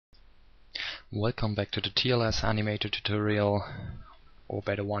Welcome back to the TLS Animator tutorial, or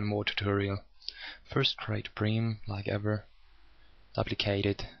better, one more tutorial. First, create a pream like ever, duplicate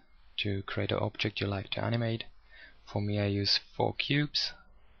it to create an object you like to animate. For me, I use 4 cubes,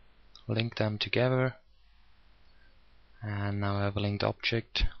 link them together, and now I have a linked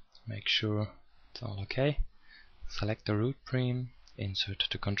object. Make sure it's all okay. Select the root pream, insert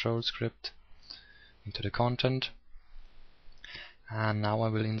the control script into the content. And now I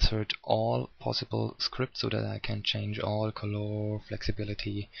will insert all possible scripts so that I can change all color,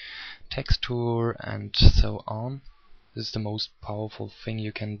 flexibility, texture and so on. This is the most powerful thing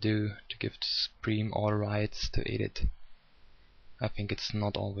you can do to give this pream all rights to edit. I think it's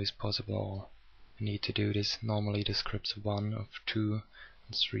not always possible, or you need to do this. Normally the scripts 1 of 2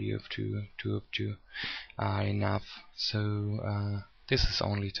 and 3 of 2, 2 of 2 are enough. So this is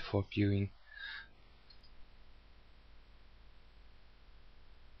only for viewing.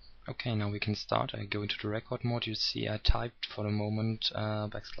 Okay, now we can start. I go into the record mode. You see I typed for the moment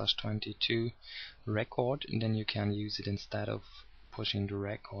 \22 record, and then you can use it instead of pushing the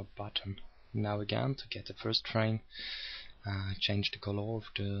record button. Now again, to get the first frame, change the color of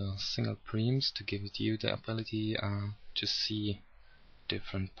the single preams to give you the ability to see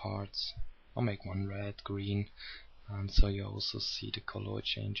different parts. I'll make one red, green, and so you also see the color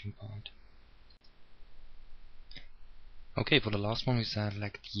changing part. Okay, for the last one we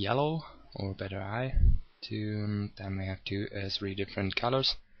select yellow, or better I, then we have 3 different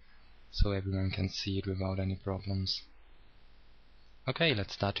colors, so everyone can see it without any problems. Okay,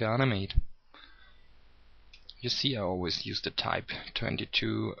 let's start to animate. You see I always use the type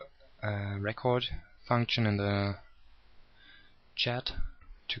 22 record function in the chat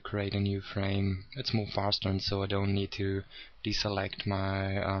to create a new frame. It's more faster, and so I don't need to deselect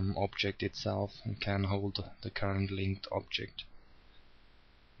my object itself and can hold the current linked object.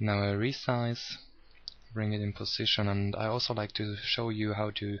 Now I resize, bring it in position, and I also like to show you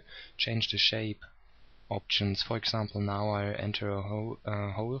how to change the shape options. For example, now I enter a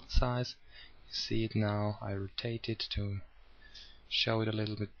whole size. You see it now. I rotate it to show it a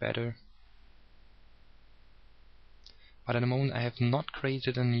little bit better. But at the moment I have not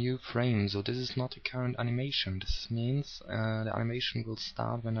created a new frame, so this is not a current animation. This means the animation will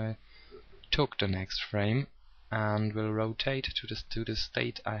start when I took the next frame and will rotate to the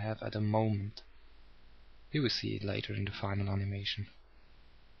state I have at the moment. You will see it later in the final animation.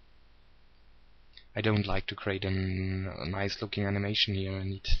 I don't like to create a nice looking animation here. I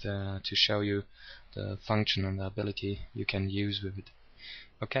need to show you the function and the ability you can use with it.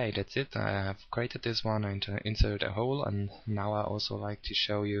 Okay, that's it. I have created this one. I insert a hole, and now I also like to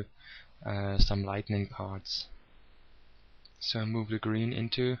show you some lightning parts. So I move the green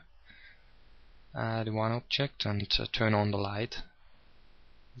into the one object and turn on the light.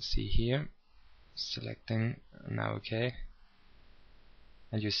 You see here, selecting, now okay,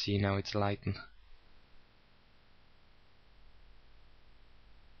 and you see now it's lightened.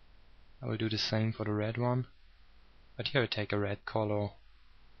 I will do the same for the red one, but here I take a red color.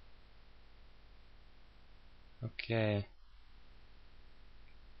 Okay,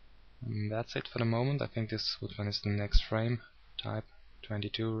 and that's it for the moment. I think this would finish the next frame. Type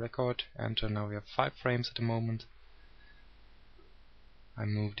 22 record, enter. Now we have 5 frames at the moment. I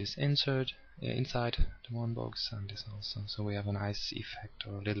move this inside the one box, and this also, so we have a nice effect,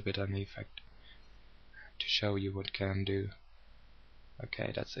 or a little bit of an effect, to show you what it can do.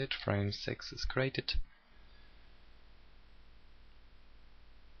 Okay, that's it. Frame 6 is created.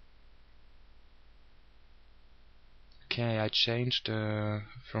 Okay, I changed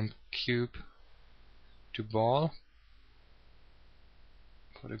from cube to ball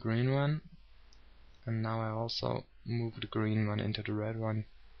for the green one, and now I also move the green one into the red one.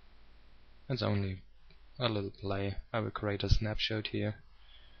 It's only a little play. I will create a snapshot here.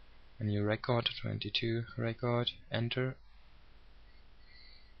 A new record, 22 record, enter.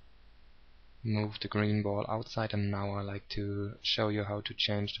 Move the green ball outside, and now I like to show you how to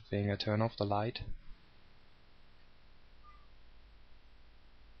change the thing. I turn off the light.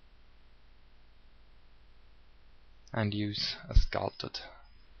 And use a sculpted.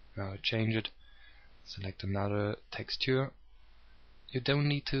 Now I change it, select another texture. You don't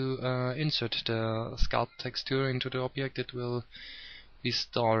need to insert the sculpt texture into the object, it will be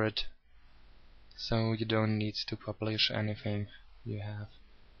stored, so you don't need to publish anything you have.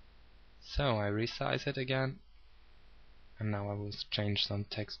 So I resize it again, and now I will change some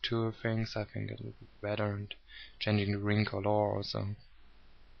texture things. I think it will be better, and changing the green color also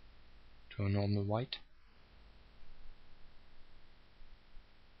to a normal white.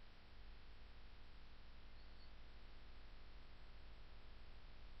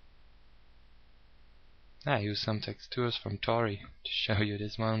 I use some textures from Tori to show you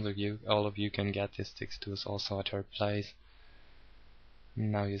this one, so all of you can get these textures also at her place.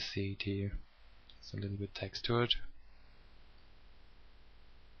 Now you see it here. It's a little bit textured.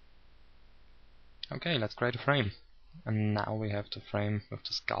 Okay, let's create a frame. And now we have the frame with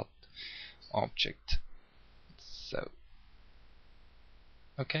the sculpt object. So,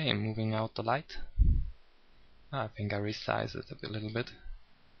 okay, moving out the light. I think I resize it a little bit.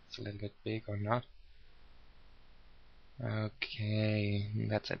 It's a little bit big or not. Okay,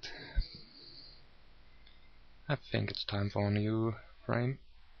 that's it. I think it's time for a new frame.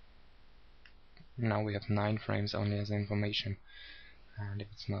 Now we have 9 frames only as information, and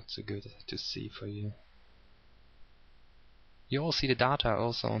it's not so good to see for you. You all see the data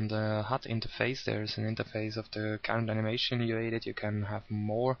also on the HUD interface. There is an interface of the current animation you added. You can have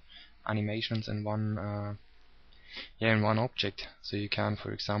more animations in one object. So you can,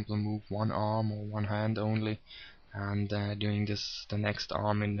 for example, move one arm or one hand only, and doing this the next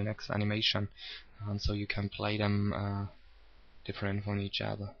arm in the next animation, and so you can play them different from each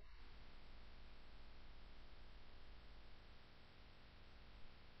other.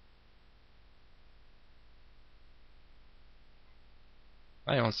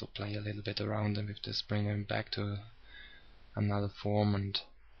 I also play a little bit around them with this, bring them back to another form, and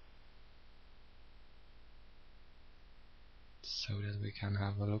so that we can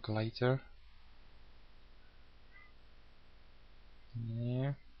have a look later.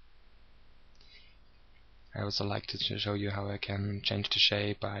 Yeah. I also like to show you how I can change the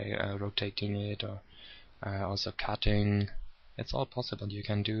shape by rotating it, or also cutting. It's all possible. You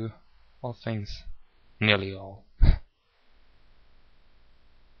can do all things, nearly all.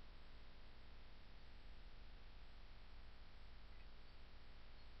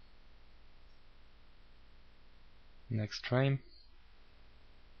 Next frame.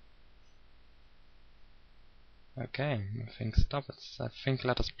 Okay, I think stop it. I think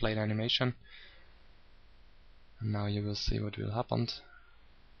let us play the animation. And now you will see what will happen.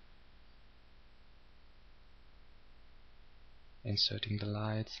 Inserting the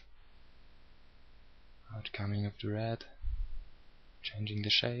lights, outcoming of the red, changing the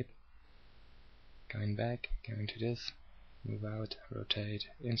shape, going back, going to this, move out, rotate,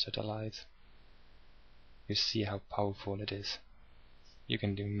 insert the lights. You see how powerful it is. You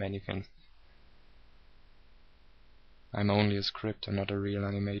can do many things. I'm only a scripter, not a real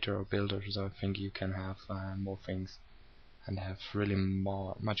animator or builder, so I think you can have more things and have really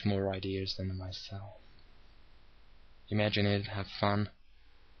much more ideas than myself. Imagine it, have fun,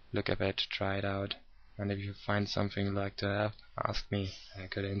 look at it, try it out, and if you find something you like to have, ask me, I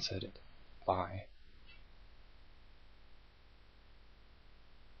could insert it. Bye.